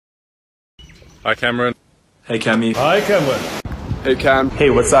Hi Cameron. Hey Cammy. Hi Cameron. Hey Cam.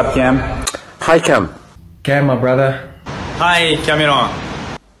 Hey, what's up Cam? Hi Cam. Cam, my brother. Hi Cameron.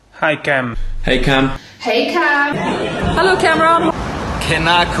 Hi Cam. Hey Cam. Hey Cam. Hello Cameron.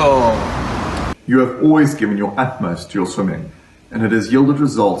 Kenako. You have always given your utmost to your swimming, and it has yielded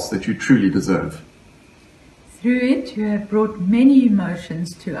results that you truly deserve. Through it, you have brought many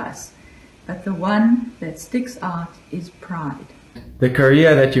emotions to us, but the one that sticks out is pride. The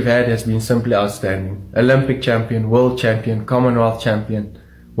career that you've had has been simply outstanding. Olympic champion, world champion, Commonwealth champion.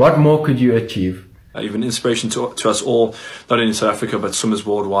 What more could you achieve? You've been an inspiration to us all, not only in South Africa but swimmers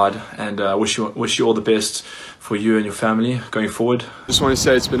worldwide, and I wish you all the best for you and your family going forward. Just want to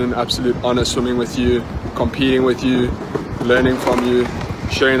say it's been an absolute honor swimming with you, competing with you, learning from you.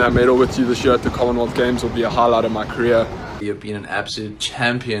 Sharing that medal with you this year at the Commonwealth Games will be a highlight of my career. You've been an absolute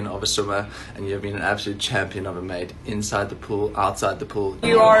champion of a swimmer, and you've been an absolute champion of a mate, inside the pool, outside the pool.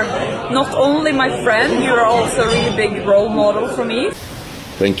 You are not only my friend, you are also a really big role model for me.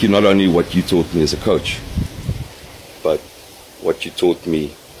 Thank you not only what you taught me as a coach, but what you taught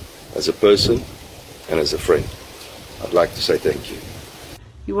me as a person and as a friend. I'd like to say thank you.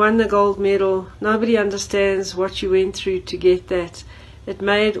 You won the gold medal. Nobody understands what you went through to get that. It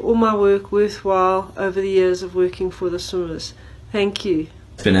made all my work worthwhile over the years of working for the swimmers. Thank you.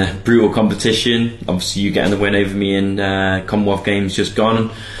 It's been a brutal competition. Obviously you getting the win over me in Commonwealth Games just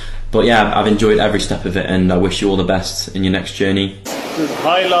gone. But yeah, I've enjoyed every step of it, and I wish you all the best in your next journey. The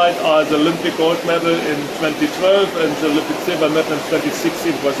highlight are the Olympic gold medal in 2012 and the Olympic silver medal in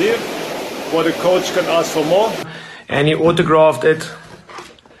 2016 in Brazil. What a coach can ask for more. And he autographed it,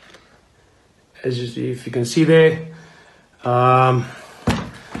 if you can see there.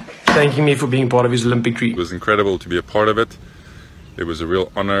 Thanking me for being part of his Olympic dream. It was incredible to be a part of it. It was a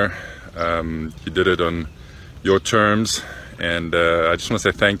real honor. You did it on your terms, and I just want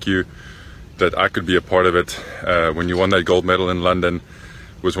to say thank you that I could be a part of it. When you won that gold medal in London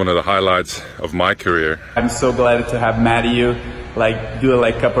was one of the highlights of my career. I'm so glad to have met you, do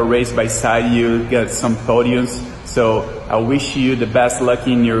a couple race by side you, get some podiums. So I wish you the best luck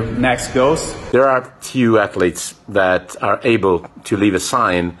in your next goals. There are few athletes that are able to leave a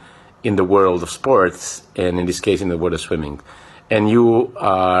sign in the world of sports, and in this case in the world of swimming. And you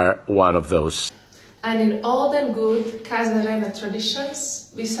are one of those. And in all the good Casa Reina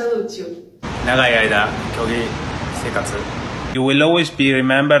traditions, we salute you. You will always be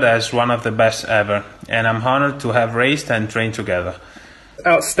remembered as one of the best ever, and I'm honored to have raced and trained together.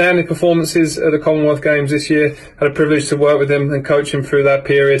 Outstanding performances at the Commonwealth Games this year. Had a privilege to work with him and coach him through that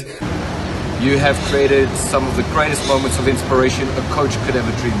period. You have created some of the greatest moments of inspiration a coach could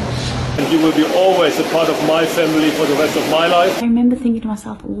ever dream of. And you will be always a part of my family for the rest of my life. I remember thinking to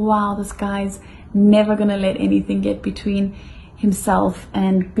myself, wow, this guy's never going to let anything get between himself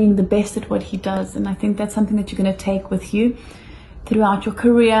and being the best at what he does. And I think that's something that you're going to take with you throughout your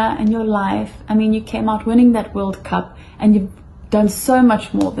career and your life. I mean, you came out winning that World Cup, and you've done so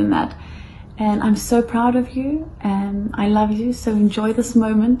much more than that. And I'm so proud of you, and I love you. So enjoy this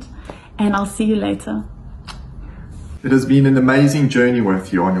moment, and I'll see you later. It has been an amazing journey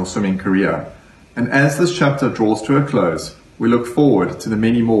with you on your swimming career. And as this chapter draws to a close, we look forward to the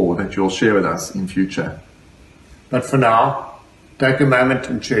many more that you'll share with us in future. But for now, take a moment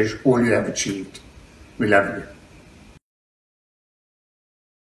and cherish all you have achieved. We love you.